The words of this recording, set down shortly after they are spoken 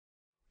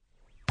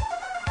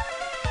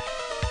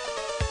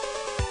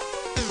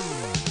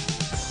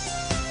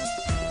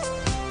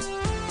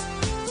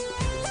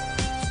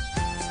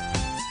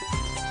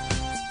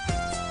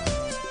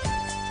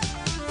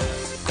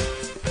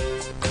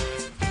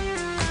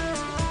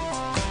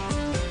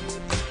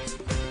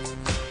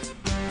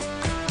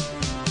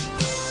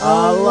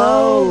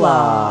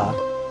Alola.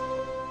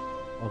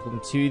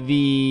 Welcome to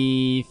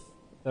the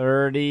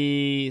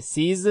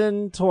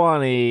season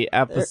 20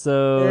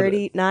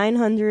 episode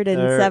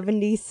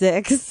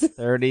 976.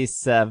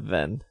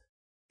 37.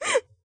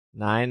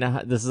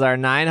 This is our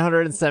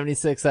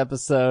 976th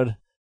episode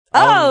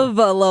of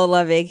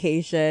Alola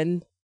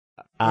Vacation.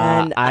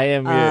 And I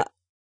am your...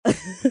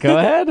 Go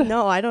ahead.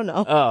 No, I don't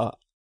know. Oh,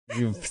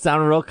 you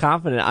sound real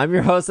confident. I'm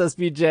your host,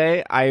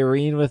 SBJ.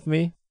 Irene with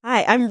me.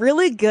 Hi, I'm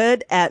really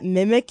good at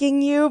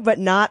mimicking you, but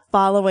not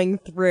following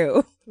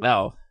through.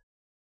 Oh.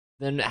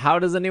 Then how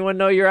does anyone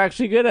know you're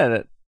actually good at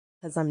it?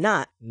 Because I'm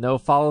not. No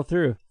follow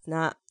through.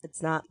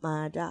 It's not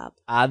my job.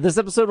 This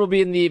episode will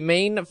be in the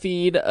main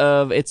feed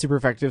of It's Super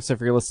Effective, so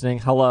if you're listening,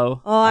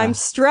 hello. Oh, I'm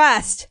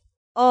stressed.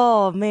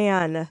 Oh,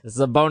 man. This is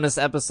a bonus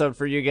episode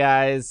for you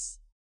guys.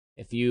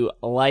 If you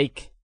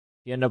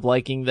end up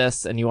liking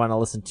this and you want to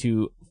listen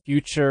to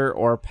future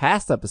or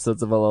past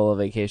episodes of Alola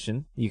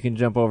Vacation, you can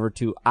jump over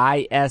to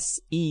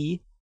ise.cash.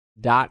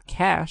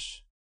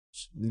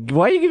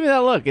 Why are you giving me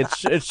that look?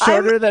 It's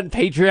shorter than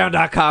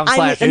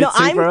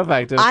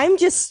patreon.com/it's-super-effective. I'm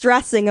just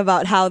stressing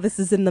about how this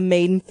is in the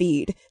main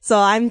feed. So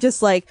I'm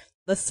just like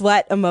the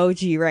sweat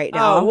emoji right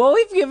now. Oh, well,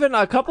 we've given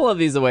a couple of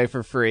these away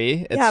for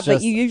free.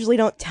 But you usually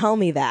don't tell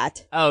me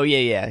that. Oh,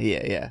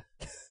 yeah.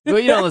 Well,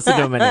 you don't listen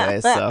to them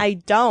anyway, so. I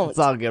don't. It's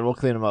all good. We'll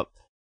clean them up.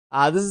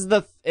 This is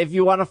if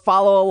you want to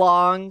follow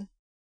along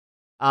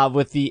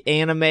with the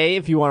anime,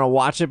 if you want to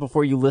watch it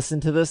before you listen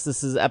to this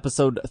is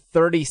episode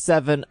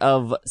 37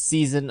 of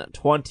season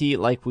 20,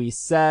 like we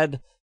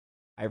said.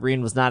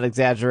 Irene was not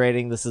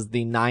exaggerating. This is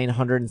the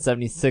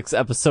 976th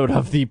episode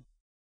of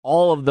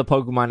all of the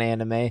Pokemon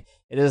anime. It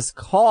is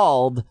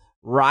called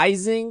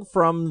Rising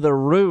from the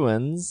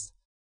Ruins,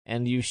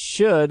 and you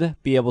should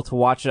be able to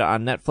watch it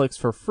on Netflix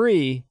for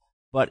free,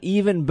 but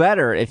even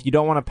better, if you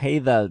don't want to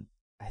pay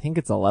I think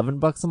it's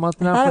 $11 a month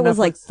now. I thought it was Netflix.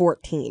 like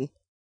 14.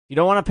 You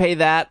don't want to pay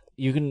that.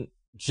 You can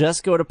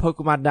just go to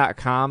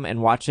Pokemon.com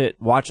and watch it.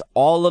 Watch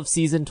all of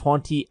season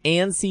 20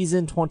 and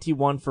season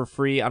 21 for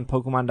free on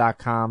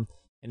Pokemon.com.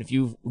 And if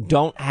you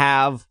don't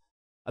have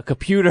a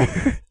computer,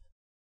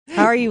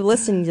 how are you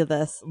listening to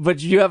this?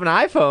 But you have an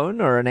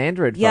iPhone or an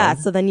Android phone. Yeah,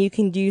 so then you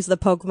can use the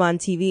Pokemon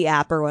TV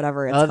app or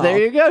whatever it's called. Oh, there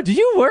you go. Do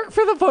you work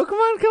for the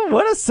Pokemon Company?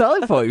 What a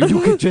selling point.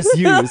 You can just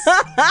use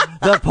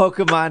the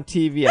Pokemon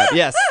TV app.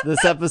 Yes,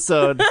 this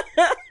episode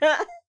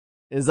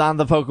is on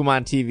the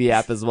Pokemon TV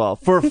app as well.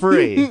 For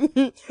free.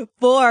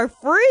 For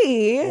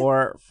free?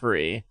 For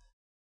free.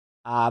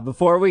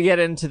 Before we get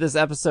into this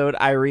episode,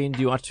 Irene, do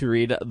you want to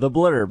read the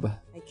blurb?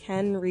 I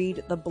can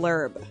read the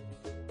blurb.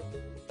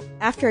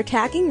 After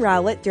attacking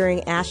Rowlet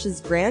during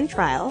Ash's grand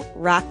trial,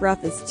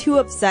 Rockruff is too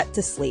upset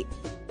to sleep.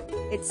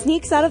 It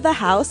sneaks out of the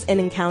house and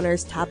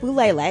encounters Tapu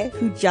Lele,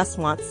 who just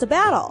wants to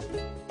battle.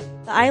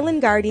 The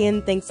Island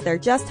Guardian thinks they're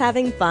just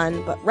having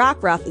fun, but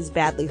Rockruff is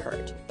badly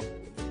hurt.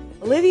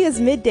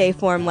 Olivia's midday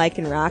form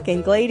Lycanroc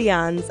and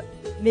Gladion's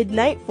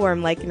midnight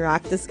form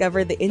Lycanroc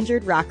discover the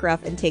injured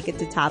Rockruff and take it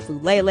to Tapu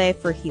Lele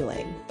for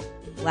healing.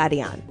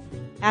 Gladion.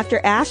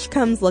 After Ash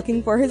comes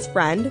looking for his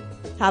friend,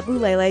 Tapu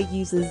Lele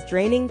uses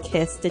Draining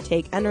Kiss to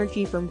take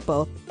energy from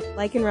both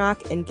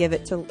Lycanroc and give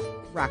it to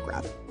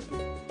Rockruff.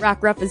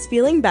 Rockruff is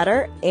feeling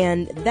better,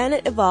 and then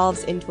it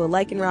evolves into a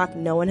Lycanroc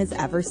no one has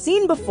ever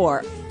seen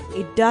before.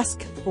 A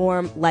dusk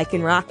form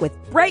Lycanroc with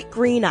bright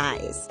green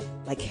eyes,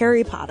 like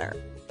Harry Potter.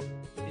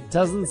 It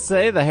doesn't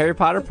say the Harry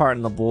Potter part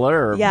in the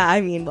blurb. Yeah,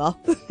 I mean, well,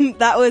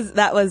 that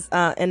was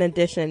an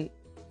addition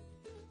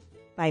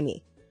by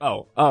me.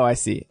 Oh, I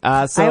see.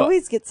 I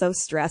always get so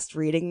stressed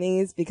reading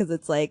these because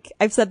it's like,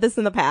 I've said this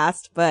in the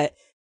past, but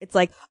it's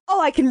like,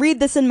 oh, I can read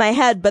this in my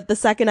head, but the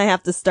second I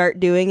have to start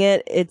doing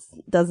it, it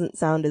doesn't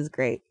sound as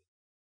great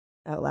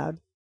out loud.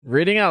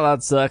 Reading out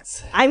loud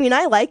sucks. I mean,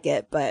 I like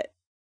it, but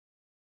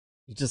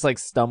you just like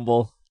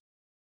stumble.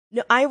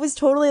 No, I was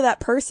totally that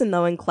person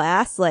though in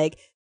class. Like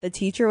the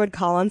teacher would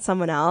call on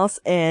someone else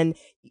and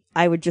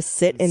I would just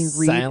sit and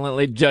read.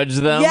 Silently judge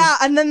them. Yeah,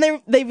 and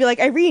then they'd be like,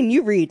 Irene,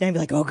 you read. And I'd be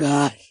like, oh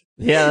God.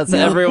 Yeah, that's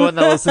everyone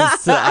that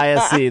listens to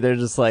ISC. They're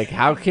just like,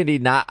 how can he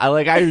not?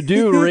 I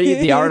do read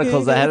the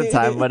articles ahead of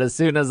time, but as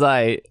soon as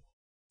I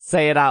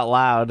say it out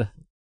loud,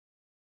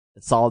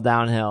 it's all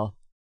downhill.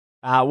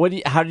 How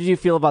did you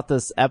feel about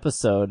this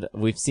episode?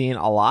 We've seen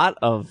a lot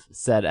of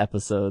said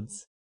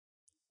episodes.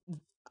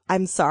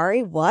 I'm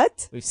sorry,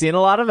 what? We've seen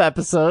a lot of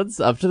episodes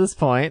up to this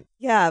point.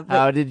 Yeah, but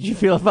how did you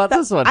feel about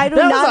this one? I do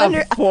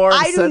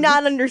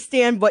not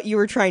understand what you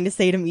were trying to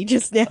say to me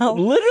just now.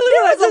 Literally,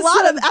 there was a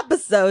lot of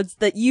episodes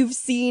that you've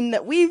seen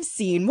that we've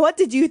seen. What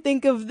did you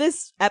think of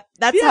this?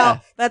 That's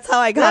how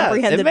I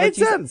comprehended. It made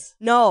sense.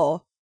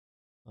 No.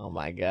 Oh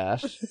my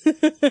gosh.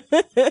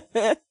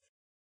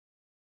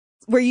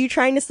 Were you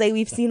trying to say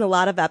we've seen a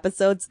lot of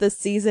episodes this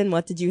season?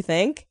 What did you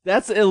think?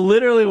 That's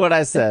literally what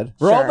I said.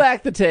 Sure. Roll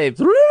back the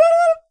tapes.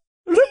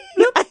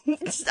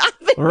 Stop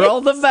it.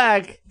 Roll them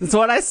back. That's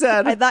what I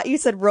said. I thought you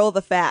said roll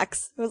the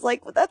facts. I was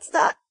like, well, that's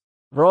not.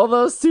 Roll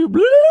those two.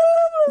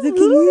 So can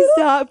you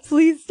stop?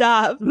 Please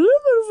stop.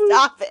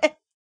 Stop it.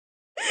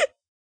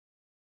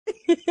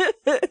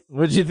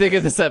 What'd you think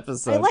of this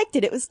episode? I liked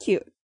it. It was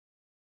cute.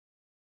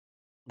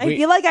 I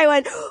feel like I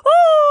went,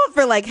 oh,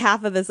 for like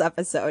half of this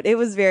episode. It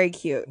was very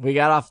cute. We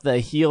got off the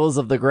heels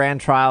of the grand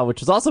trial,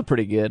 which was also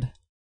pretty good.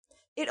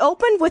 It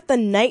opened with the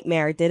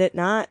nightmare, did it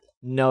not?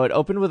 No, it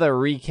opened with a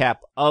recap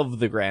of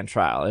the grand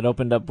trial. It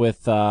opened up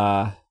with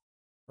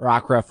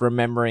Rockruff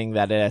remembering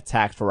that it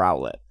attacked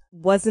Rowlet.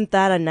 Wasn't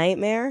that a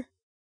nightmare?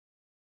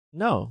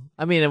 No.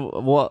 I mean,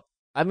 what?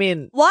 How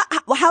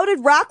did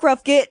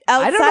Rockruff get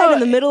outside in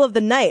the middle of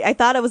the night? I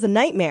thought it was a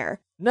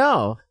nightmare.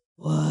 No.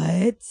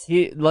 What?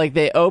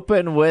 They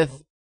open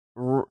with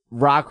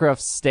Rockruff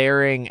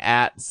staring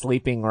at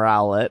sleeping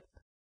Rowlet.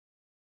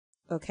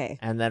 Okay.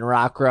 And then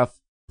Rockruff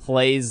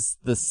plays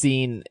the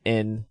scene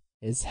in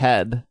his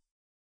head.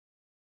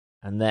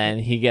 And then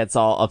he gets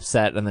all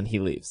upset and then he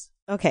leaves.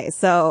 Okay,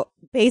 so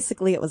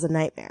basically it was a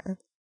nightmare.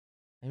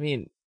 I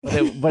mean,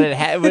 it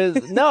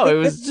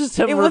was just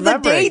him. It was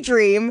remembering. a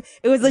daydream.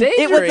 It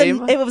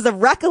was a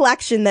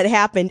recollection that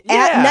happened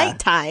at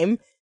nighttime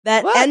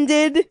that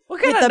ended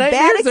what kind with of a bad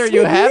nightmares experience. are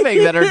you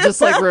having that are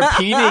just like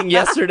repeating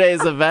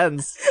yesterday's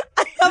events?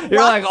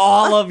 You're like,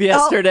 all of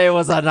yesterday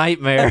was a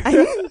nightmare,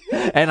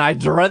 and I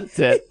dreamt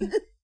it.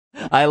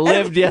 I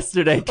lived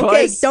yesterday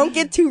twice. Okay, don't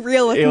get too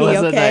real with me, okay?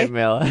 It was a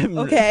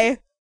nightmare. Okay.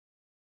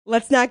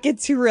 Let's not get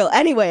too real.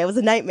 Anyway, it was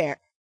a nightmare.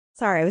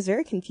 Sorry, I was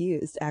very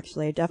confused,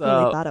 actually. I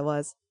definitely thought it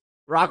was.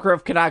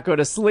 Rockruff cannot go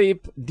to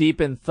sleep,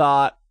 deep in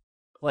thought,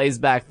 plays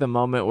back the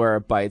moment where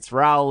it bites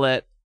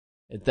Rowlet.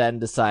 It then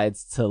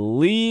decides to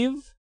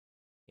leave,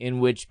 in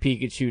which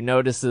Pikachu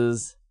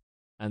notices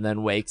and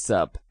then wakes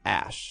up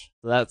Ash.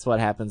 So that's what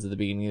happens at the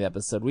beginning of the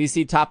episode. We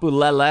see Tapu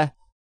Lele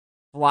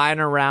flying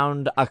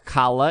around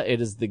Akala.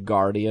 It is the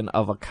guardian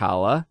of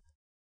Akala.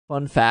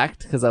 Fun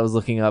fact, because I was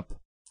looking up.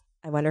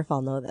 I wonder if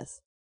I'll know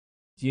this.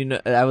 Do you know?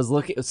 I was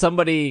looking.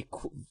 Somebody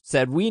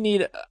said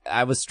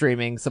I was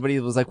streaming. Somebody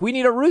was like, "We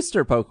need a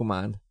rooster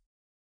Pokemon."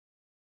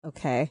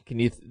 Okay.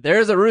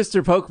 There's a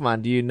rooster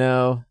Pokemon. Do you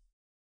know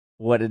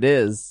what it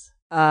is?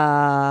 What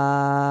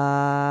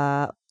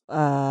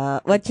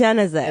gen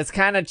is it? It's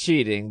kind of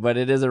cheating, but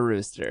it is a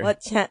rooster.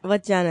 What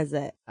gen is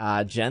it?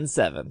 Gen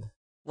 7.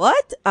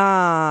 What? Can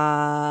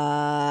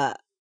I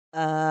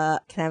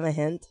have a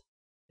hint?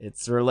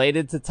 It's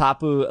related to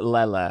Tapu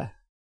Lele.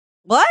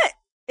 What?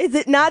 Is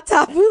it not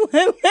Tapu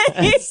Lele?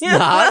 It's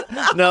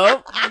not.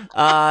 Nope.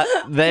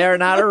 They are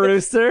not a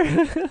rooster.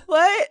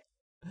 What?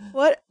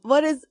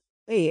 What is?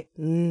 Wait.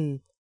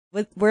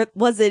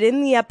 Was it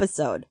in the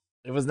episode?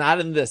 It was not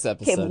in this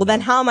episode. Okay, well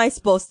then how am I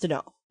supposed to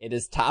know? It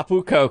is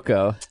Tapu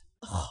Koko.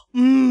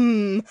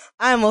 I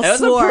almost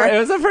swore. It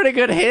was a pretty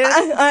good hint.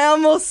 I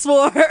almost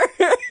swore.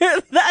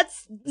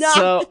 That's not.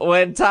 So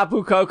when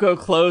Tapu Koko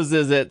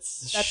closes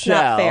its That's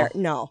shell, not fair.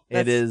 No,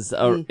 it is.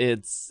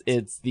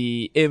 It's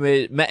the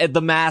image.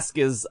 The mask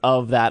is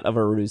of that of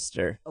a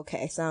rooster.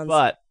 Okay, sounds.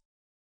 But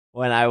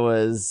when I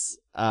was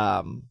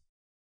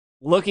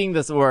looking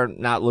this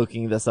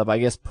up, I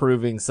guess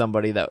proving to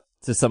somebody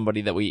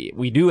that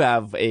we do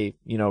have a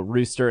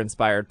rooster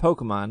inspired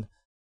Pokemon.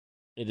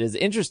 It is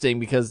interesting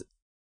because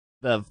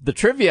the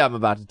trivia I'm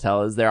about to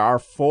tell is there are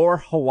 4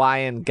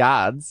 Hawaiian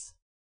gods.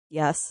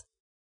 Yes.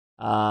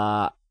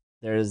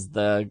 There's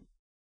the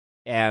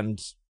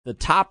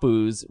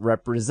Tapus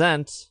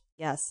represent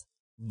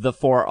the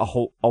 4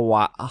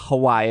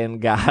 Hawaiian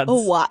gods.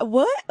 Oh,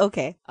 what?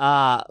 Okay.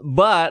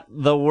 But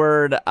the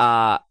word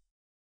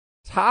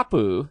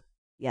Tapu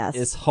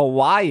is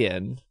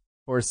Hawaiian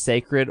for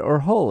sacred or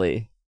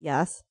holy.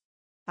 Yes.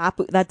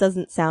 Tapu.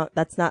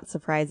 That's not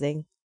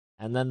surprising.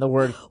 And then the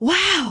word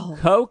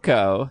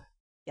Koko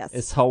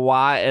is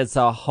Hawaii. It's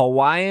a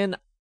Hawaiian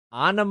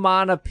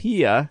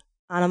onomatopoeia.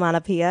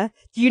 Onomatopoeia.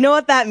 Do you know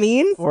what that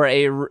means? For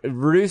a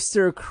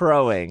rooster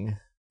crowing.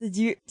 Did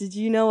you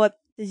know what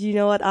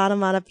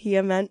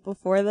onomatopoeia meant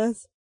before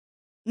this?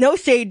 No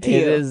shade to you.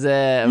 It is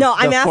no.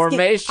 I'm asking.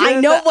 Formation. I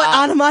know what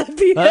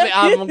onomatopoeia.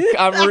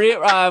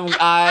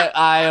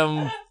 I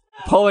am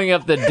pulling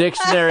up the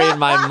dictionary in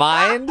my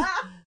mind.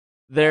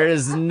 There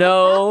is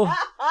no.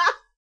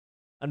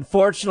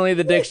 Unfortunately,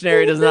 the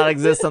dictionary does not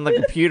exist on the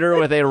computer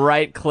with a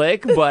right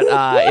click, but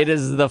it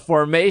is the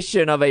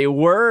formation of a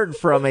word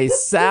from a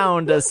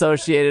sound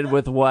associated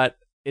with what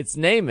its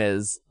name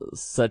is,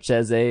 such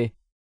as a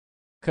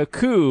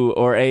cuckoo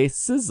or a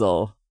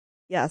sizzle.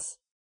 Yes.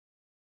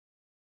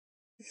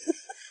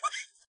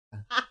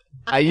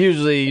 I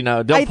usually,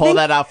 don't pull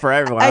that out for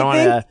everyone. I don't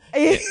want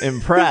to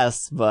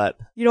impress, but...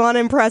 You don't want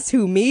to impress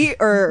who, me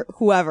or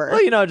whoever?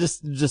 Well,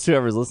 just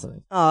whoever's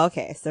listening. Oh,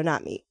 okay. So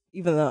not me.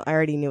 Even though I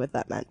already knew what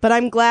that meant. But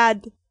I'm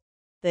glad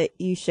that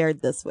you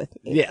shared this with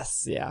me.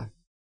 Yes, yeah.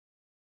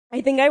 I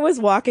think I was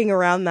walking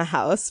around the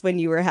house when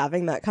you were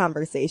having that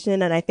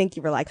conversation, and I think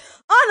you were like,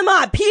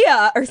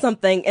 onomatopoeia or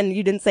something, and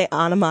you didn't say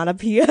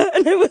onomatopoeia,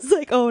 and I was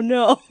like, oh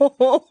no.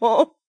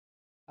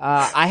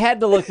 I had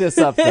to look this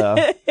up, though.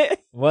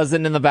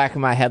 Wasn't in the back of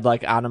my head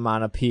like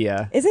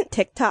onomatopoeia. Isn't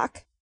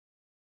TikTok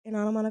an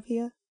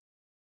onomatopoeia?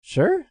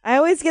 Sure. I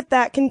always get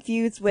that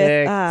confused with...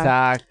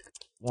 TikTok.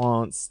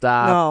 won't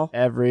stop. No.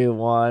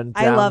 Everyone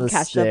I down love the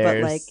Kesha,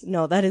 stairs. but like,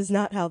 no, that is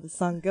not how the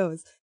song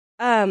goes.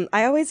 I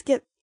always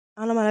get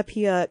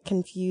onomatopoeia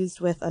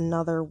confused with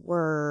another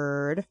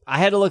word. I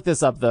had to look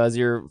this up though as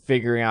you're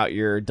figuring out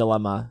your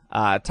dilemma.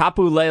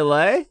 Tapu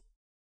Lele,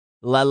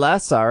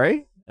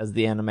 sorry, as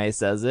the anime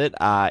says it,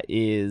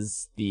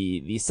 is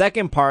the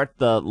second part.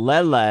 The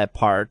Lele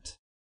part,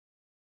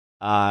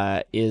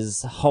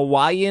 is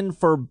Hawaiian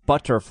for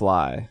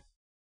butterfly.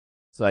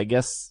 So I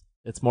guess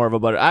it's more of a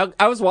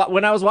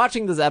when I was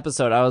watching this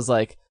episode, I was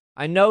like,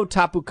 I know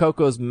Tapu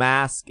Koko's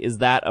mask is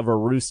that of a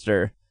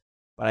rooster,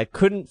 but I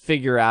couldn't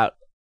figure out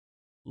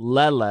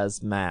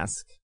Lele's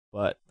mask.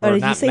 But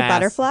did you say mask.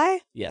 butterfly?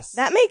 Yes.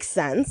 That makes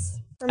sense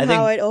from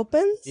how it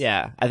opens.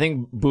 Yeah, I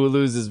think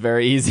Bulu's is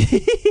very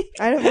easy.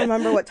 I don't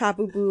remember what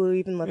Tapu Bulu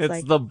even looks like.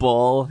 It's the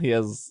bull.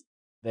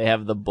 They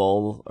have the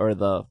bull or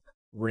the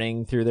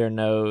ring through their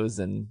nose,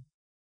 and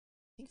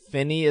I think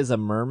Finny is a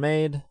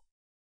mermaid.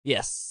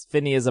 Yes,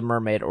 Finny is a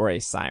mermaid or a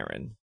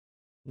siren.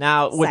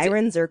 Now,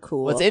 sirens are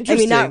cool. What's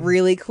interesting? I mean, not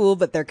really cool,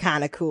 but they're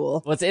kind of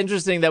cool. What's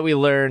interesting that we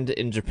learned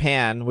in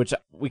Japan, which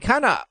we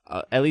kind of,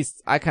 at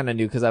least I kind of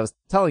knew because I was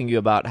telling you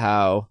about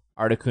how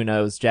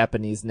Articuno's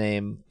Japanese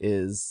name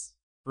is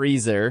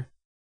Freezer,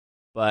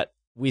 but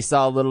we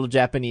saw little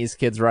Japanese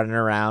kids running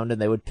around and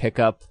they would pick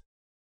up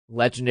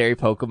legendary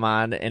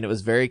Pokemon, and it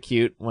was very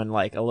cute when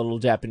like a little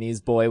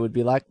Japanese boy would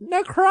be like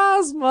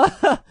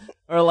Necrozma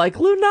or like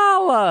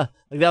Lunala.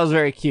 Like that was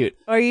very cute.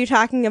 Are you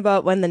talking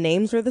about when the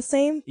names were the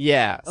same?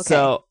 Yeah. Okay.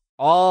 So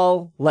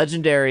all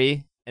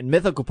legendary and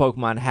mythical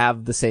Pokemon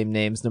have the same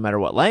names no matter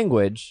what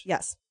language.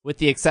 Yes. With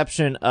the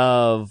exception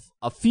of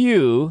a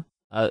few,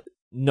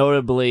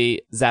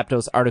 notably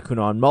Zapdos,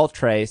 Articuno, and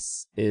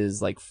Moltres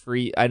is like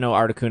free. I know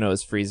Articuno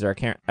is Freezer. I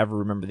can't ever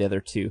remember the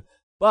other two,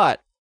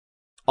 but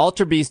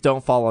Ultra Beasts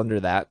don't fall under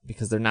that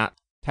because they're not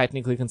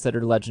technically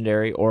considered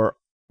legendary or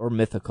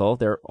mythical.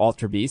 They're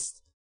Ultra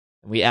Beasts.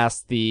 We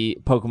asked the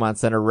Pokemon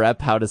Center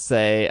rep how to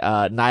say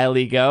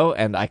Nihilego,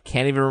 and I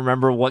can't even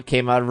remember what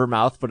came out of her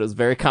mouth, but it was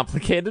very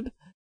complicated.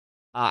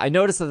 I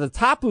noticed that the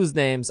Tapu's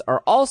names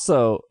are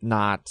also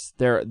not.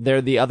 They're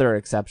the other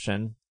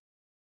exception.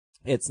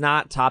 It's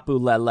not Tapu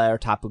Lele or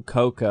Tapu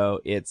Koko.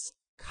 It's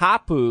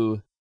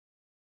Kapu,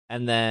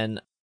 and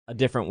then a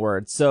different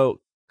word.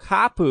 So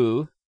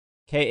Kapu,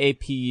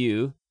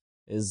 Kapu,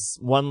 is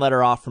one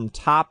letter off from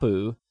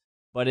Tapu,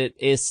 but it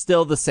is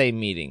still the same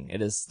meaning.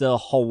 It is still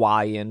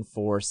Hawaiian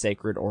for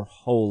sacred or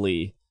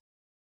holy.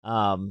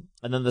 And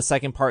then the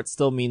second part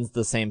still means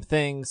the same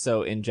thing.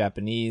 So in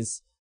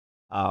Japanese,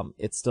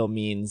 it still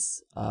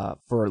means,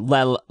 for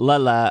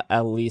Lela,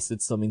 at least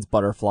it still means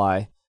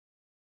butterfly.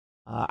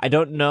 I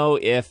don't know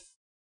if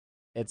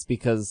it's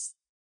because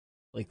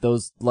like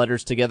those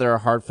letters together are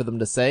hard for them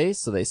to say,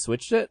 so they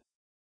switched it.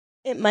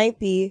 It might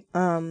be.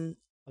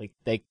 Like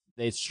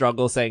they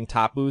struggle saying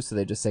tapu, so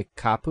they just say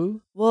kapu.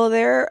 Well,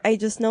 I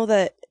just know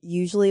that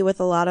usually with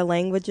a lot of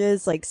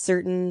languages, like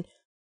certain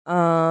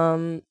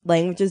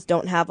languages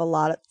don't have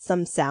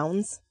some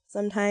sounds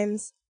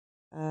sometimes.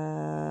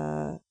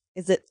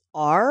 Is it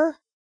R?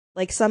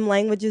 Like some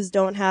languages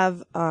don't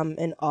have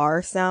an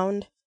R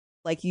sound.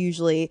 Like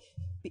usually,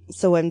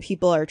 so when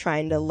people are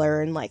trying to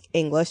learn like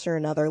English or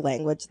another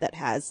language that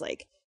has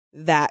like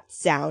that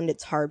sound,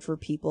 it's hard for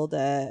people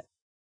to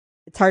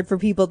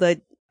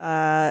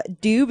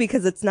do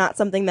because it's not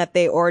something that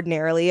they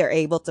ordinarily are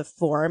able to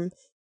form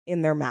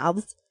in their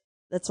mouths.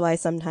 That's why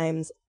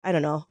sometimes, I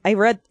don't know, I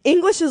read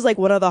English is like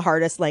one of the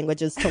hardest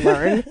languages to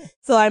learn.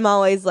 So I'm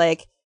always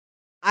like,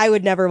 I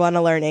would never want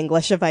to learn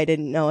English if I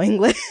didn't know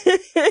English.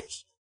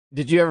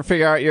 Did you ever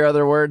figure out your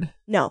other word?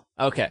 No.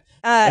 Okay.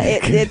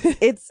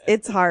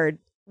 It's hard.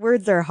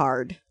 Words are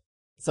hard.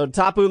 So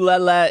Tapu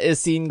Lele is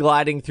seen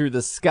gliding through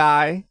the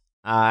sky,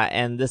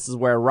 and this is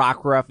where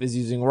Rockruff is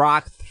using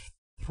rock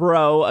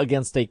throw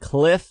against a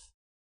cliff,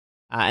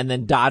 and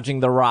then dodging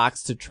the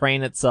rocks to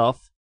train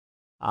itself.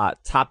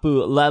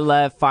 Tapu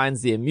Lele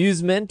finds the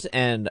amusement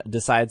and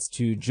decides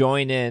to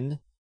join in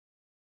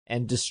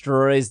and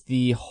destroys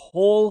the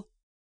whole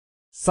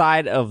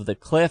side of the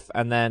cliff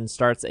and then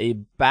starts a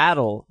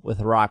battle with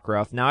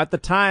Rockruff. Now, at the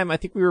time, I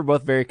think we were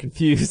both very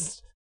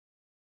confused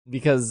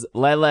because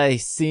Lele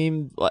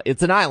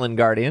it's an island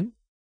guardian.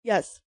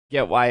 Yes.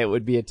 Get why it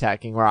would be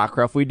attacking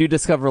Rockruff. We do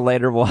discover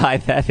later why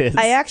that is.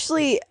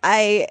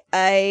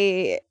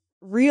 I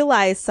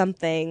realized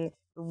something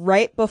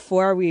right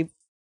before in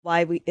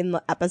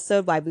the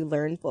episode, why we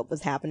learned what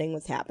was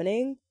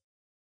happening.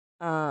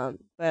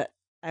 But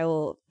I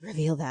will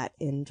reveal that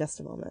in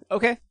just a moment.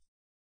 Okay.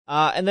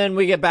 And then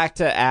we get back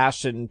to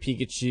Ash and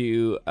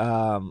Pikachu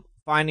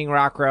finding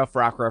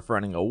Rockruff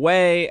running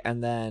away,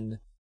 and then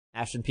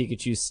Ash and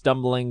Pikachu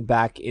stumbling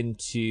back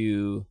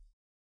into,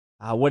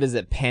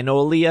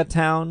 Panolia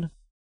Town?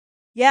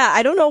 Yeah,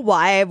 I don't know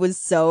why I was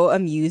so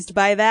amused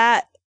by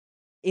that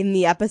in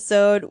the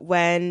episode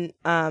when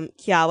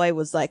Kiawe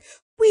was like,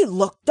 we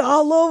looked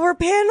all over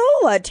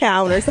Panola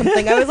Town or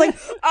something. I was like,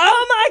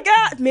 oh my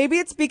god. Maybe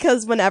it's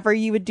because whenever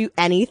you would do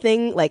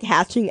anything like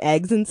hatching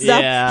eggs and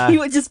stuff, you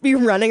would just be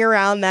running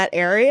around that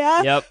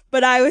area. Yep.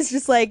 But I was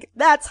just like,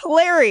 that's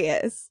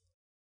hilarious.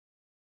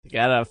 You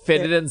gotta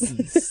fit it in.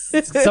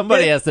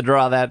 Somebody has to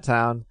draw that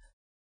town.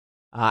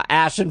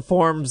 Ash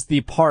informs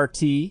the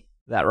party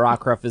that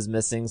Rockruff is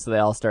missing, so they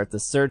all start the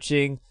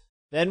searching.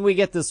 Then we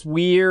get this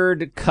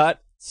weird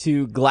cut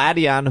to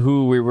Gladion,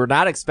 who we were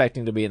not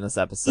expecting to be in this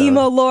episode.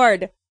 Emo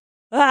Lord.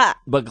 Ah.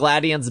 But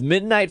Gladion's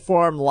midnight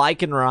form,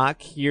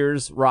 Lycanroc,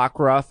 hears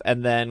Rockruff,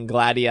 and then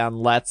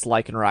Gladion lets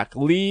Lycanroc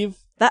leave.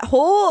 That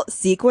whole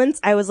sequence,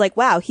 I was like,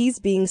 wow, he's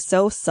being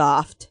so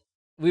soft.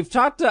 We've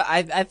talked to,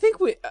 I think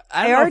we...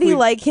 I already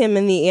like him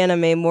in the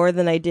anime more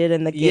than I did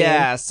in the game.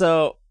 Yeah,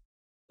 so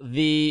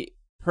the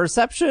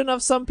perception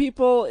of some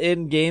people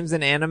in games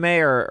and anime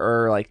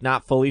are like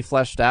not fully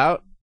fleshed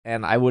out,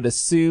 and I would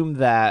assume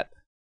that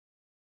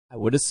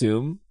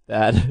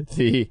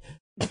the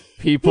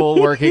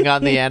people working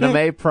on the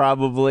anime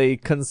probably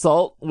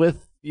consult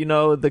with,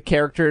 the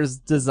characters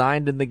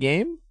designed in the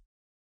game.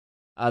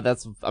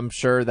 I'm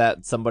sure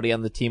that somebody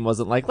on the team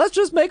wasn't like, let's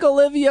just make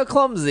Olivia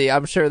clumsy.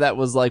 I'm sure that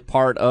was like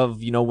part of,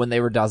 when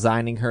they were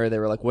designing her, they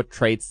were like, what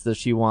traits does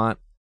she want?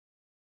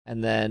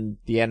 And then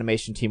the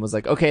animation team was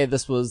like, okay,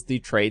 this was the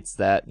traits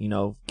that,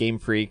 Game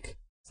Freak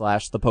 /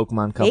 the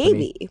Pokemon Company.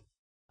 Maybe.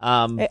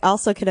 It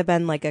also could have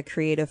been like a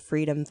creative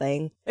freedom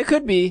thing. It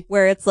could be.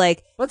 Where it's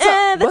like,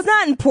 that's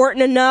not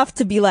important enough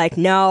to be like,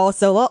 no,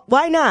 so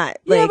why not?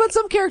 Yeah, but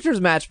some characters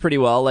match pretty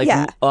well. Like,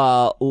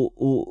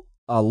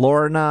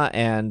 Lorna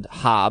and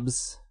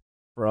Hobbs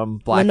from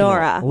Black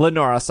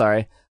Lenora,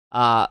 sorry.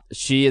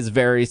 She is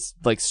very,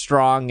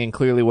 strong and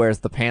clearly wears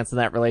the pants in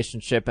that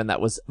relationship, and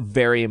that was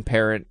very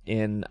apparent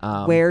in,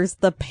 wears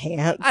the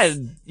pants?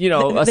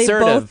 Assertive. They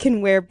both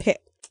can wear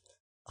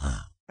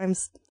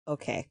pants.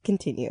 Okay,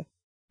 continue.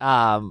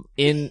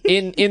 In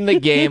the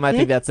game, I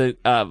think that's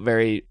a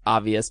very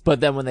obvious. But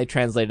then when they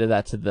translated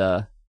that to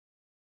the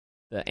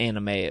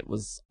anime, it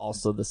was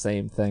also the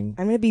same thing.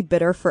 I'm gonna be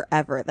bitter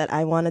forever that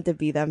I wanted to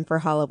be them for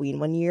Halloween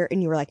one year,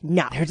 and you were like,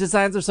 "No, their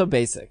designs are so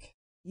basic."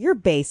 You're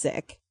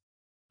basic.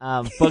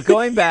 But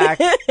going back,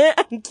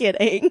 I'm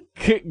kidding.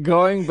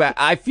 Going back,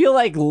 I feel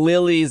like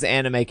Lily's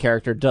anime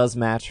character does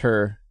match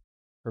her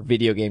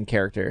video game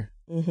character.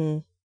 Mm-hmm.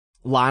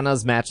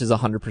 Lana's matches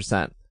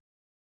 100%.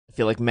 I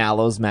feel like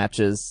Mallow's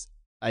matches.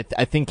 I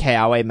think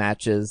Kayawe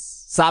matches.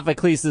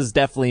 Sophocles is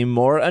definitely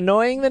more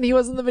annoying than he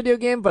was in the video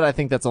game, but I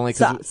think that's only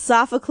because...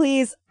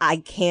 Sophocles, I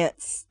can't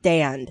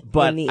stand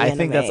in the anime.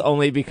 Think that's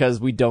only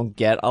because we don't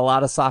get a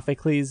lot of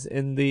Sophocles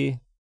in the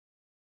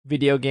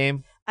video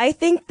game. I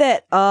think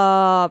that,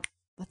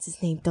 what's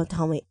his name? Don't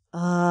tell me.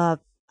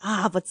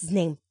 What's his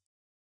name?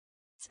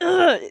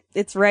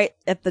 It's right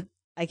at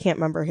I can't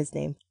remember his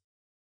name.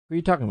 Who are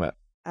you talking about?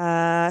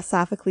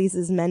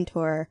 Sophocles'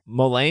 mentor.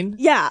 Molayne?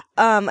 Yeah.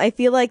 I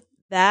feel like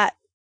that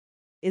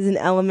is an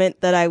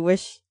element that I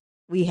wish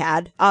we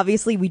had.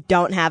 Obviously, we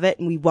don't have it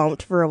and we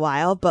won't for a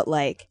while, but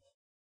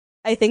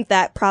I think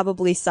that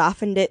probably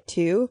softened it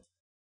too.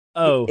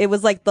 Oh. It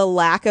was like the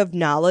lack of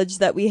knowledge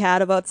that we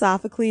had about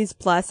Sophocles,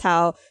 plus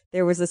how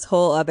there was this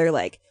whole other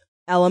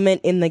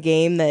element in the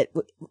game that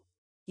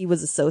he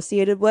was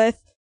associated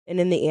with. And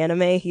in the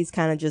anime, he's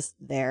kind of just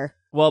there.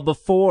 Well,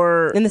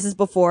 and this is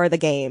before the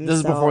game. This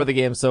is before the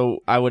game, so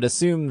I would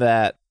assume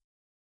that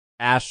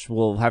Ash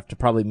will have to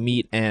probably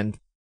meet and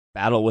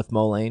battle with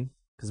Molayne,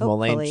 because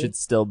Molayne should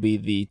still be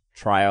the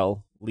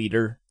trial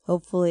leader.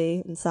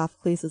 Hopefully. And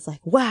Sophocles is like,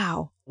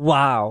 wow,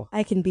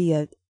 I can be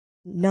a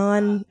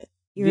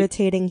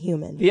non-irritating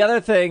human. The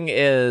other thing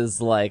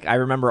is, I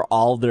remember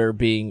Alder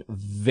being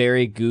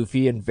very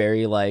goofy and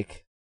very,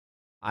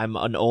 I'm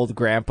an old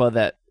grandpa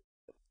that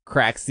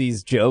cracks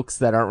these jokes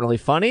that aren't really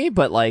funny,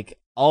 but,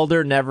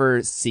 Alder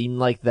never seemed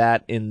like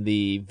that in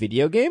the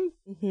video game.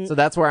 Mm-hmm. So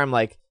that's where I'm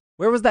like,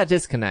 where was that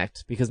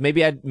disconnect? Because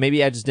maybe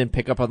I just didn't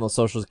pick up on those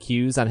social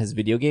cues on his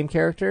video game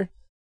character.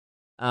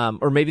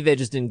 Or maybe they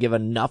just didn't give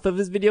enough of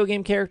his video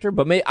game character,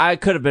 but I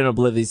could have been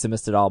oblivious to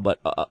missed it all, but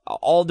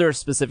Alder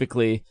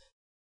specifically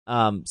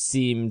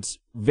seemed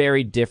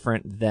very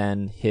different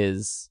than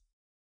his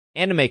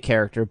anime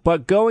character.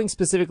 But going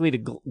specifically to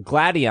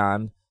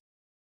Gladion,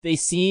 they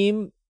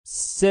seem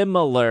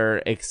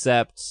similar,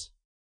 except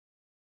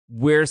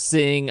we're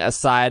seeing a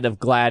side of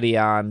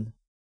Gladion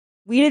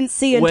we didn't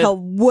see until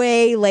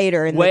way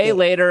later in the game.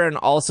 Later, and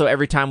also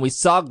every time we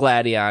saw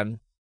Gladion,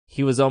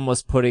 he was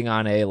almost putting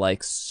on a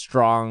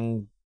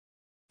strong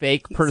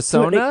fake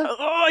persona.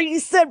 You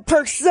said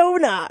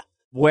persona.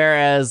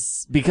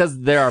 Whereas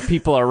because there are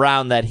people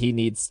around that he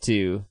needs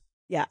to.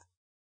 Yeah.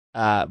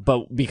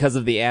 But because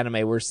of the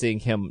anime, we're seeing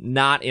him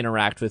not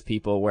interact with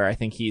people where I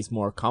think he's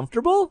more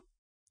comfortable.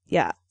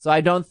 Yeah. So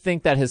I don't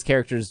think that his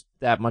character's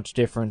that much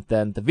different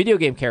than the video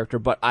game character,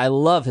 but I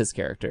love his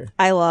character.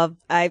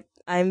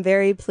 I'm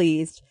very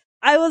pleased.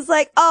 I was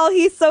like, oh,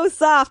 he's so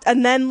soft.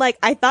 And then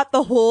I thought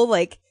the whole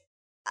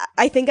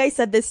I think I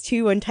said this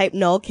too when Type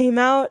Null came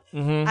out.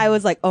 Mm-hmm. I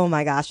was like, oh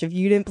my gosh, if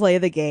you didn't play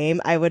the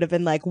game, I would have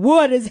been like,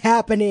 what is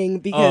happening?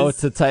 Because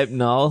to Type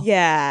Null?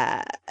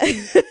 Yeah.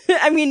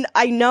 I mean,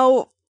 I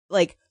know,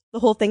 like, the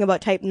whole thing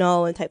about Type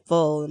Null and Type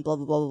Full and blah,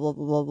 blah, blah, blah,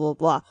 blah, blah, blah,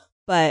 blah.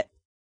 But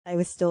I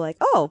was still like,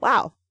 oh,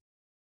 wow.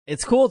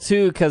 It's cool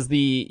too because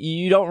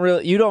you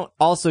don't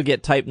also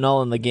get Type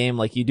Null in the game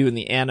like you do in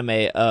the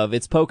anime. Of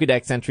its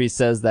Pokédex entry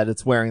says that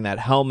it's wearing that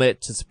helmet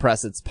to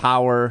suppress its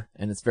power,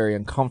 and it's very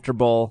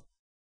uncomfortable,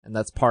 and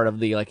that's part of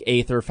the like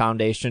Aether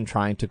Foundation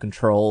trying to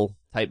control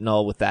Type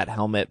Null with that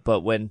helmet.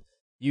 But when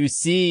you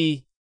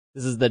see,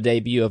 this is the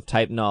debut of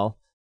Type Null.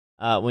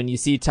 When you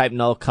see Type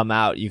Null come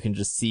out, you can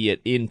just see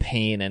it in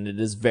pain, and it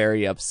is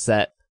very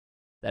upset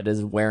that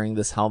is wearing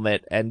this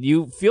helmet, and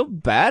you feel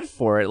bad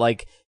for it.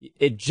 Like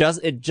it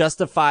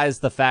justifies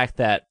the fact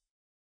that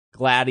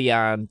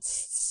Gladion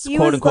He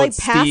quote was unquote like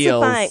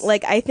pacifying. steals.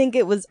 Like, I think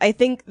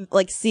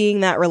like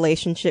seeing that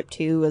relationship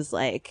too was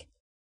like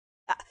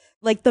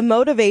the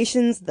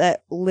motivations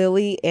that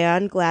Lily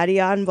and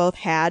Gladion both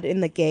had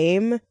in the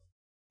game.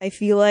 I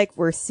feel like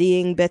we're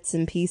seeing bits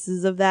and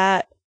pieces of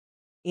that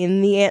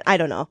in the end. I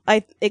don't know.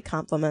 It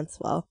complements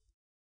well.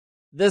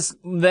 This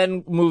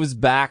then moves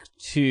back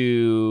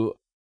to.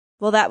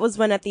 Well, that was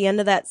when at the end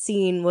of that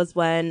scene was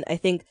when I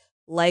think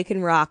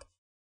Lycanroc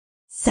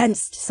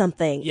sensed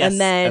something. Yes,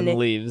 and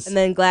leaves. And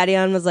then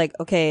Gladion was like,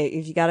 okay,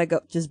 if you gotta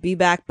go, just be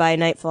back by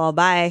nightfall.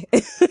 Bye.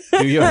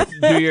 do your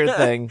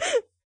thing.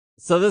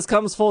 So this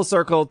comes full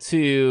circle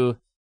to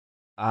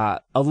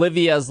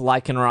Olivia's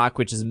Lycanroc,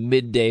 which is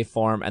midday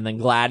form, and then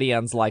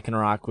Gladion's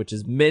Lycanroc, which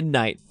is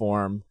midnight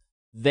form.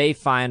 They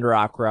find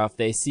Rockruff.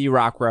 They see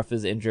Rockruff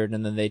is injured,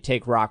 and then they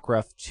take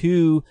Rockruff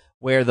to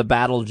where the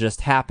battle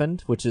just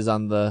happened, which is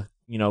on the,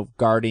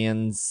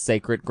 Guardians'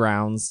 sacred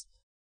grounds,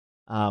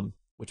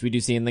 which we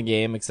do see in the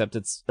game, except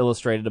it's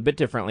illustrated a bit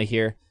differently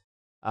here.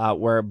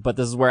 But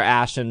this is where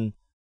Ash and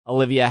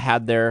Olivia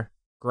had their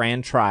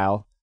grand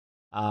trial.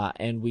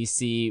 And we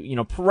see,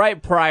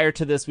 right prior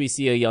to this, we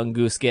see a young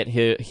goose get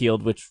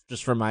healed, which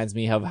just reminds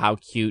me of how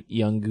cute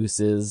young goose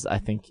is. I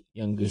think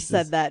young goose You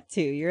said that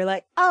too. You're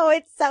like, oh,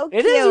 it's so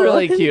cute. It is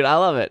really cute. I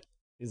love it.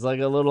 He's like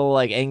a little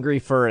angry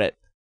ferret.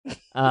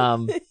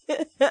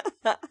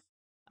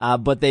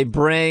 But they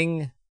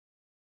bring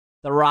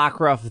the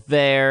Rockruff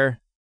there.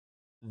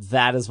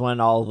 That is when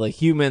all the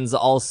humans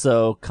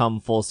also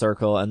come full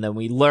circle, and then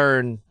we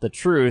learn the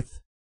truth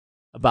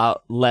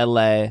about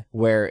Lele,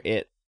 where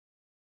it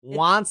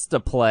wants to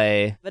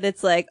play, but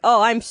it's like,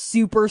 oh, I'm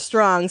super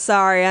strong.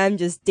 Sorry, I'm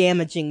just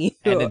damaging you.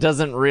 And it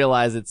doesn't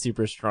realize it's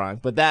super strong.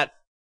 But that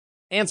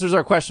answers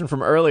our question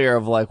from earlier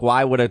of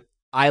why would a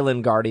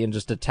island guardian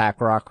just attack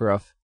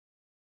Rockruff?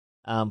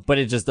 But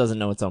it just doesn't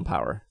know its own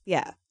power.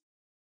 Yeah.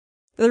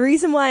 The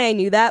reason why I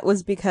knew that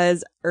was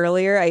because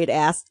earlier I had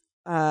asked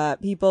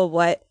people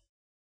what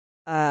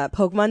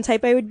Pokemon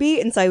type I would be,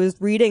 and so I was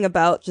reading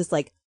about just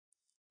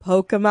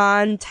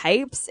Pokemon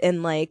types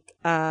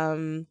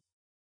and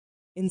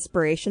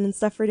inspiration and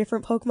stuff for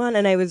different Pokemon,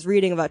 and I was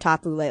reading about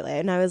Tapu Lele,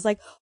 and I was like,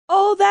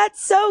 oh,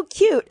 that's so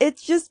cute.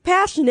 It's just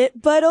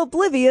passionate but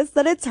oblivious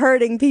that it's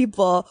hurting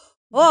people.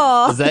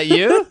 Oh, is that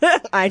you?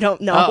 I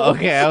don't know. Oh,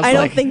 okay. I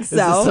don't think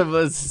so. Is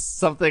this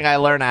something I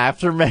learn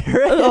after marriage?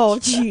 Oh,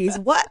 jeez.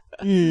 What?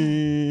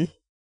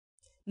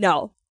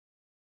 No.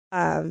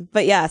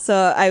 But yeah, so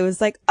I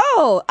was like,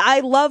 oh, I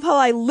love how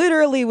I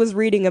literally was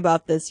reading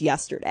about this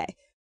yesterday.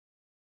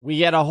 We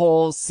get a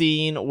whole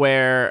scene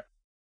where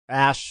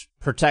Ash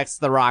protects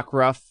the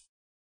Rockruff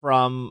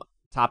from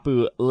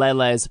Tapu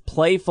Lele's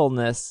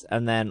playfulness,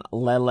 and then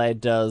Lele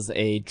does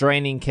a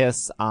draining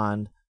kiss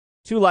on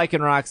 2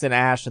 Lycanrocs and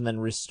Ash, and then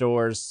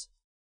restores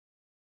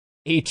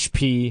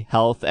HP,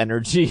 health,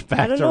 energy back to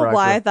Rockruff. I don't know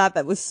why I thought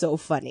that was so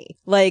funny.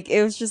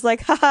 It was just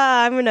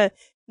haha, I'm gonna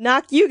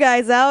knock you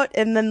guys out,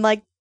 and then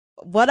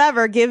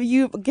whatever, give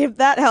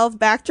that health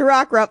back to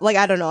Rockruff.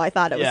 I don't know, I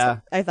thought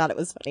it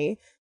was funny.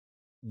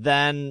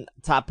 Then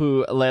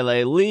Tapu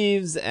Lele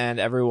leaves, and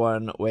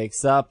everyone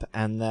wakes up,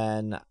 and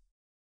then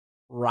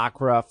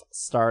Rockruff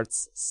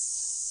starts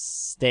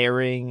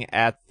staring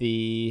at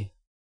the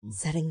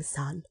setting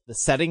sun. The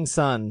setting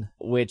sun,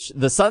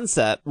 the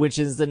sunset, which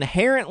is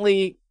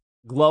inherently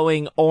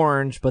glowing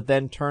orange, but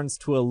then turns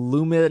to a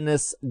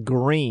luminous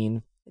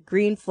green.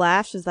 Green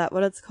flash, is that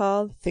what it's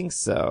called? I think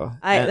so.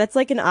 That's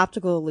an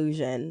optical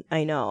illusion,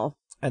 I know.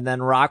 And then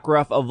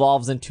Rockruff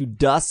evolves into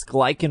Dusk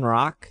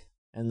Lycanroc,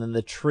 and then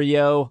the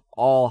trio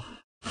all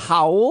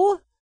howl.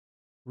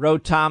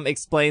 Rotom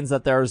explains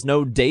that there is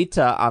no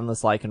data on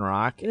this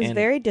Lycanroc. It was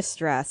very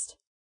distressed.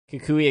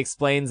 Kukui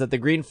explains that the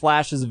green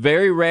flash is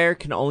very rare,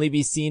 can only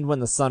be seen when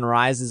the sun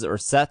rises or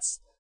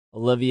sets.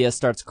 Olivia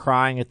starts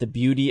crying at the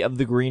beauty of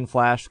the green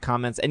flash,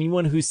 comments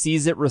anyone who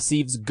sees it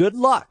receives good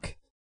luck.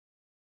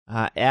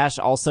 Ash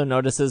also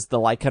notices the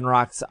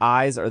Lycanroc's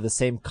eyes are the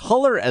same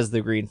color as the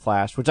green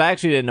flash, which I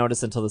actually didn't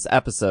notice until this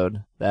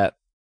episode, that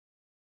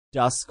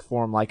Dusk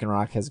form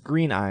Lycanroc has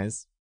green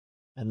eyes.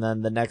 And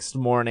then the next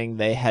morning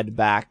they head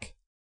back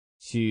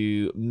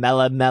to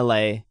Mele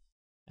Mele,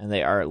 and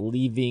they are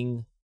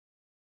leaving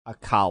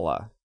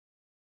Akala.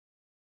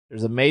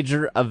 There's a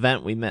major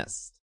event we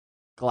missed.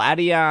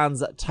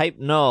 Gladion's type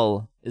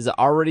null is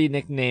already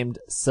nicknamed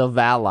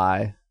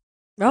Silvally.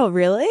 Oh,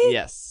 really?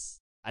 Yes.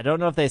 I don't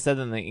know if they said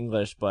that in the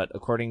English, but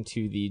according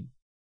to the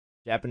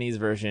Japanese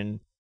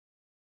version.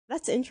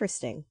 That's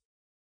interesting.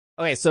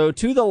 Okay, so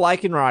to the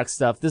Lycanroc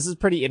stuff, this is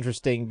pretty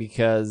interesting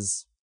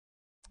because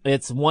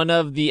it's one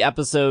of the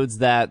episodes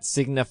that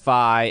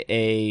signify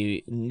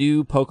a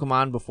new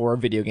Pokemon before a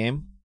video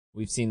game.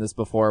 We've seen this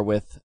before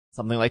with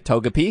something like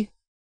Togepi.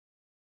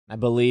 I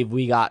believe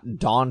we got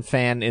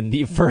Donphan in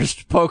the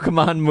first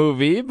Pokemon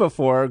movie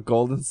before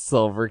Gold and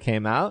Silver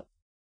came out,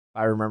 if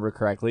I remember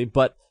correctly.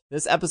 But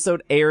this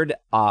episode aired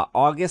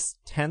August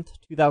 10th,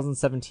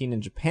 2017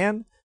 in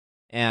Japan,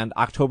 and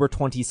October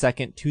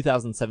 22nd,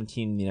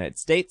 2017 in the United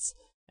States.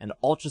 And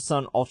Ultra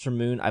Sun, Ultra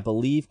Moon, I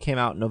believe, came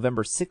out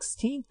November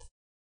 16th.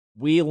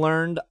 We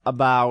learned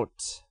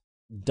about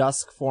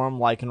Dusk Form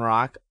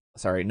Lycanroc.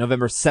 Sorry,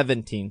 November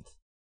 17th.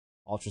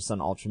 Ultra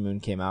Sun, Ultra Moon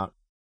came out.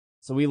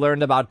 So we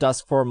learned about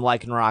Dusk Form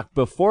Lycanroc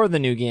before the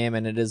new game,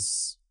 and it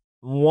is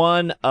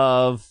one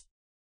of,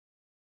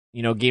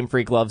 Game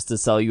Freak loves to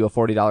sell you a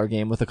 $40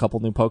 game with a couple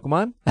new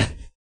Pokemon.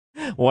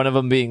 One of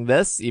them being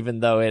this, even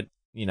though it,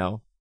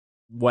 doesn't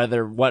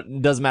matter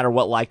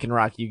what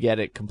Lycanroc you get,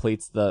 it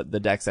completes the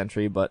dex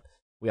entry, but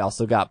we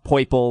also got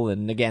Poipole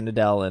and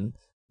Naganadel and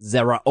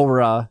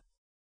Zeraora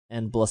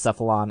and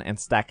Blacephalon and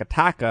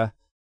Stakataka.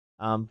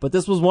 But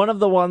this was one of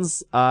the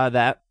ones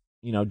that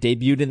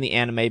debuted in the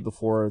anime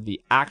before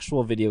the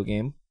actual video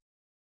game.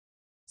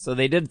 So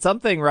they did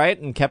something right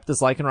and kept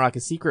this Lycanroc a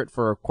secret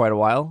for quite a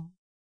while.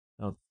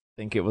 I don't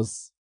think it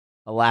was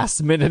a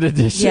last minute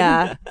addition.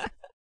 Yeah.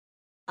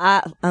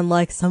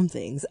 Unlike some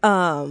things.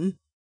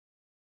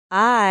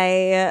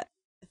 I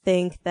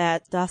think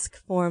that Dusk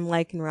Form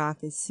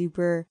Lycanroc is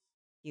super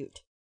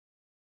cute.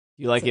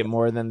 You like it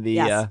more than the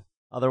yes.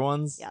 Other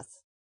ones? Yes.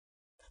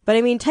 But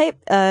I mean,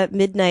 type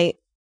Midnight,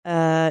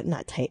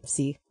 not type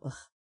C. Ugh.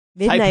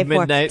 Midnight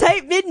form.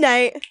 Type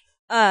Midnight.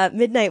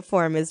 Midnight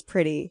form is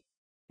pretty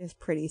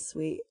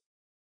sweet.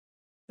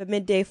 The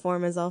midday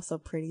form is also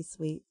pretty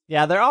sweet.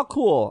 Yeah, they're all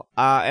cool.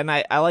 And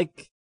I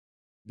like,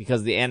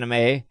 because the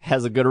anime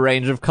has a good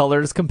range of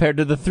colors compared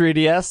to the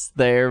 3DS,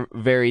 they're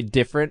very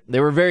different. They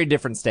were very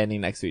different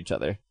standing next to each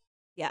other.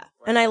 Yeah.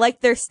 And I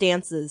like their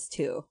stances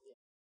too.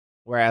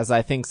 Whereas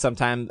I think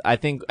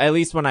at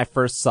least when I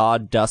first saw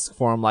Dusk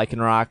Form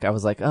Lycanroc, I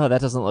was like, oh,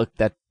 that doesn't look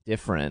that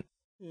different.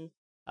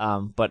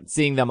 But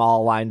seeing them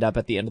all lined up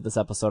at the end of this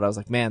episode, I was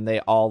like, man, they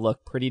all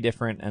look pretty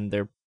different and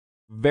they're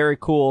very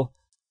cool.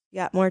 You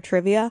got more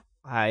trivia?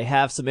 I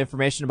have some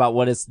information about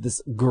what is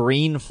this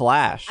green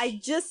flash. I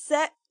just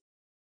said,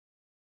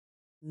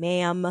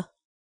 ma'am.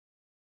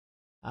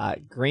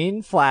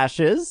 Green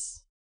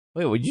flashes.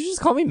 Wait, would you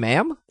just call me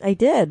ma'am? I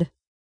did.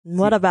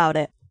 What about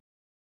it?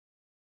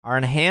 Are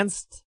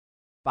enhanced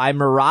by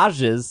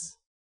mirages,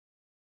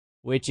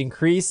 which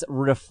increase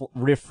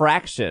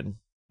refraction.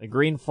 The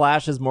green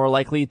flash is more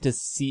likely to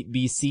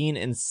be seen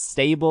in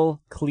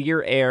stable,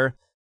 clear air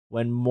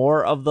when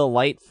more of the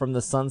light from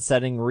the sun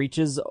setting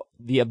reaches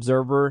the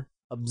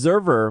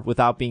observer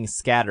without being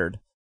scattered.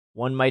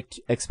 One might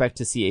expect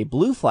to see a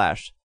blue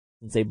flash,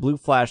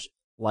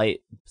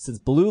 since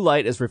blue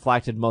light is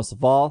reflected most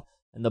of all,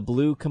 and the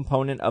blue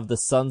component of the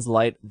sun's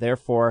light,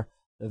 therefore,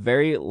 the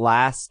very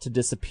last to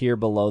disappear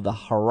below the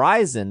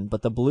horizon,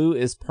 but the blue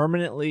is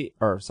preferentially?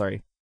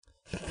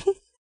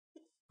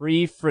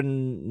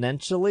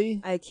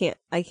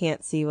 I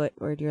can't see what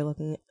word you're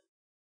looking at.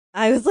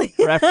 I was like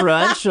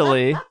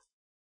preferentially.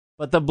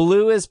 But the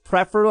blue is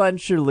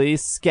preferentially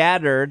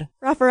scattered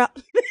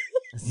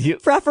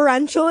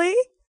preferentially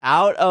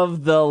out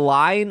of the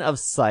line of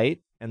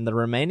sight, and the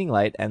remaining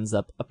light ends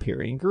up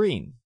appearing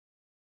green.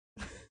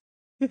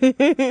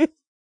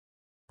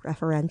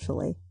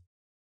 Preferentially.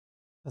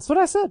 That's what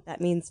I said. That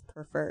means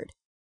preferred.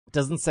 It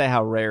doesn't say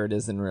how rare it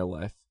is in real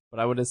life, but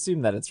I would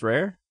assume that it's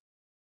rare.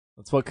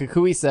 That's what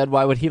Kukui said.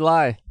 Why would he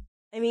lie?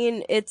 I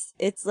mean, it's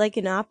like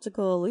an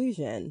optical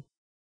illusion.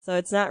 So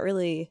it's not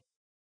really,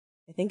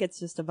 I think it's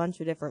just a bunch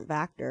of different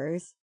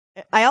factors.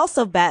 I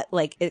also bet,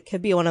 it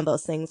could be one of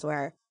those things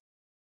where,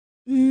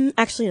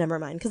 actually, never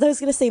mind. Because I was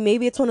going to say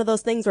maybe it's one of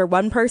those things where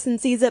one person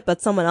sees it,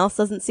 but someone else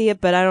doesn't see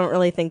it, but I don't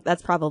really think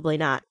that's probably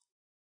not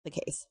the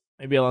case.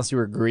 Maybe unless you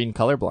were green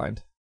colorblind.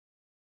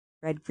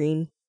 Red,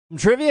 green. Some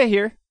trivia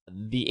here.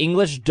 The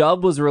English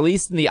dub was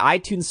released in the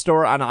iTunes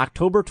store on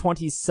October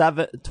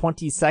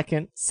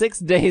 22nd, 6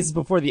 days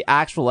before the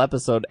actual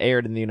episode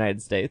aired in the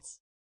United States.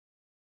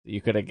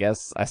 You could have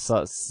guessed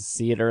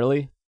see it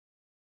early.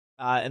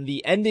 And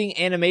the ending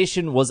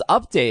animation was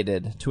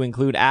updated to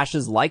include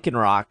Ash's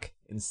Lycanroc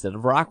instead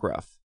of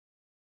Rockruff.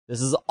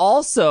 This is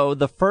also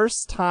the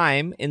first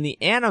time in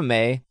the anime,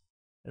 it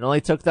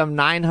only took them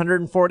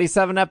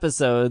 947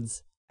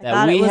 episodes,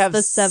 that we have the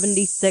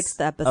 76th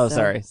episode. Oh,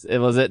 sorry.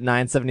 Was it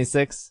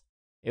 976?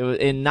 It was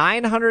in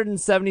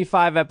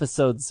 975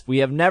 episodes. We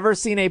have never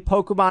seen a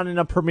Pokemon in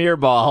a premiere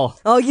ball.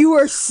 Oh, you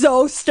were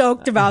so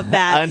stoked about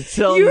that.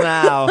 Until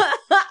now.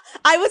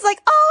 I was like,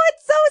 oh,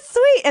 it's so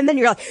sweet. And then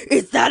you're like,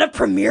 is that a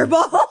premiere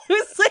ball? It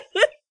was like,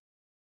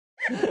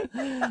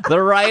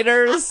 The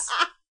writers.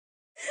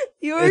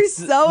 you were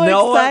so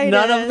excited.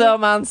 None of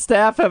them on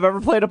staff have ever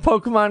played a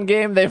Pokemon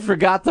game. They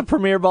forgot the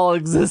Premier Ball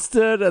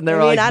existed, and they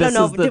were like, I don't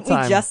know. Is the Didn't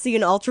time. we just see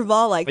an Ultra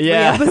Ball like 3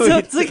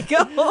 episodes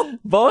ago?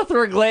 Both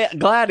were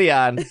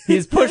Gladion.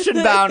 He's pushing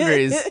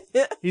boundaries.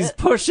 He's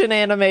pushing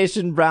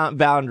animation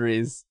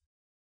boundaries.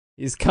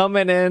 He's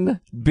coming in,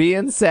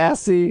 being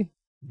sassy,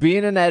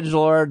 being an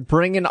edgelord,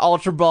 bringing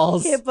Ultra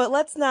Balls, Yeah, but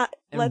let's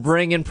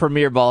bringing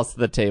Premier Balls to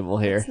the table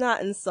here. let's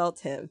not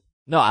insult him.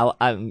 No,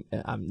 I'm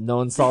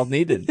no insult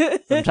needed.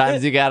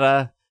 Sometimes you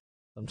gotta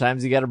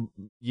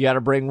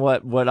bring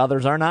what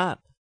others are not.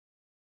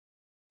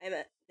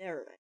 Never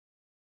mind.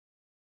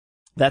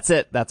 That's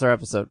it. That's our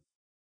episode.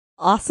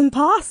 Awesome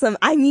possum.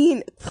 I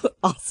mean,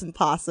 awesome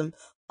possum.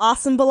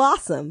 Awesome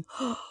blossom.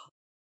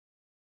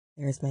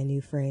 There's my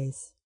new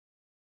phrase.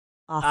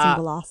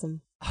 Awesome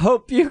blossom.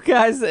 Hope you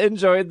guys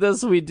enjoyed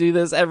this. We do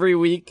this every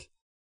week.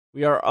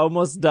 We are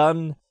almost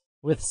done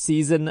with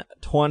season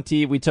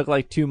 20. We took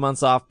like 2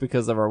 months off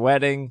because of our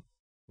wedding.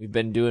 We've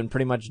been doing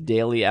pretty much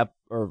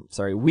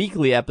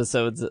weekly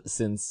episodes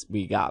since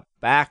we got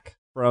back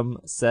from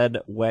said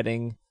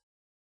wedding.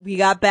 We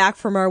got back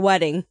from our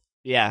wedding.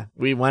 Yeah,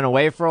 we went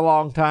away for a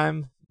long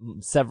time,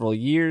 several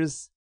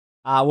years.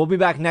 We'll be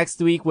back next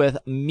week with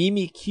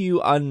Mimikyu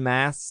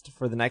Unmasked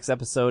for the next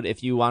episode.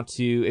 If you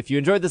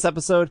enjoyed this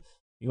episode,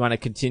 you want to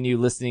continue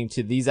listening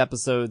to these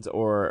episodes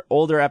or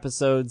older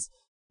episodes,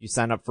 you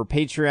sign up for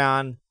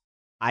Patreon,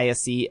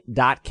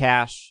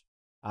 ise.cash.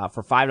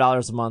 For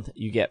 $5 a month,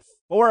 you get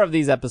 4 of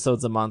these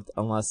episodes a month,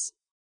 unless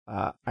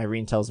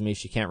Irene tells me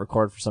she can't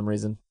record for some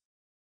reason.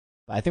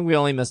 But I think we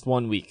only missed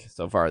 1 week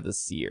so far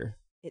this year.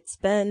 It's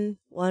been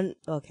one.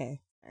 Okay,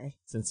 sorry.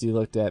 Since you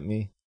looked at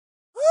me.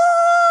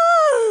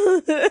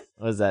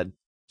 What was that?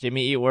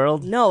 Jimmy Eat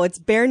World? No, it's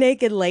Bare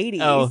Naked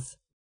Ladies. Oh.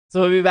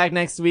 So we'll be back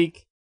next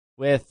week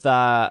with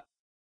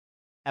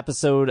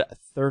episode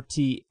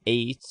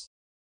 38.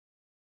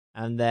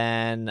 And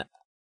then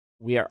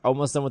we are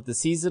almost done with the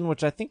season,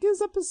 which I think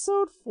is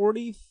episode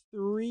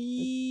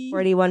 43.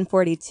 41,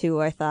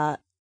 42, I thought.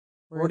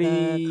 Were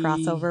the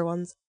crossover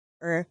ones?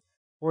 Or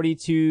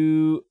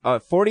 42,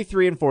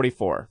 43 and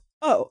 44.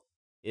 Oh.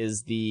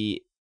 Is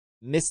the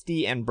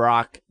Misty and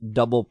Brock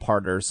double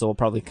parter. So we'll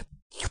probably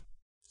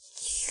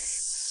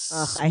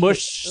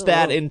smush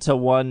that into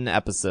one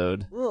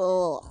episode.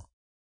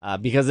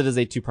 Because it is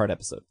a 2-part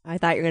episode. I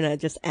thought you were going to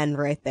just end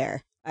right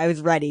there. I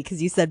was ready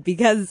because you said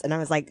because, and I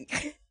was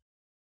like,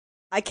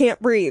 I can't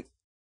breathe.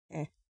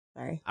 Okay,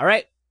 sorry. All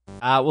right.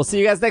 We'll see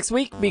you guys next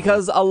week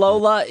because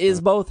Alola is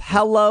both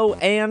hello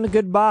and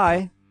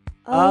goodbye.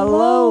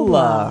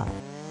 Alola.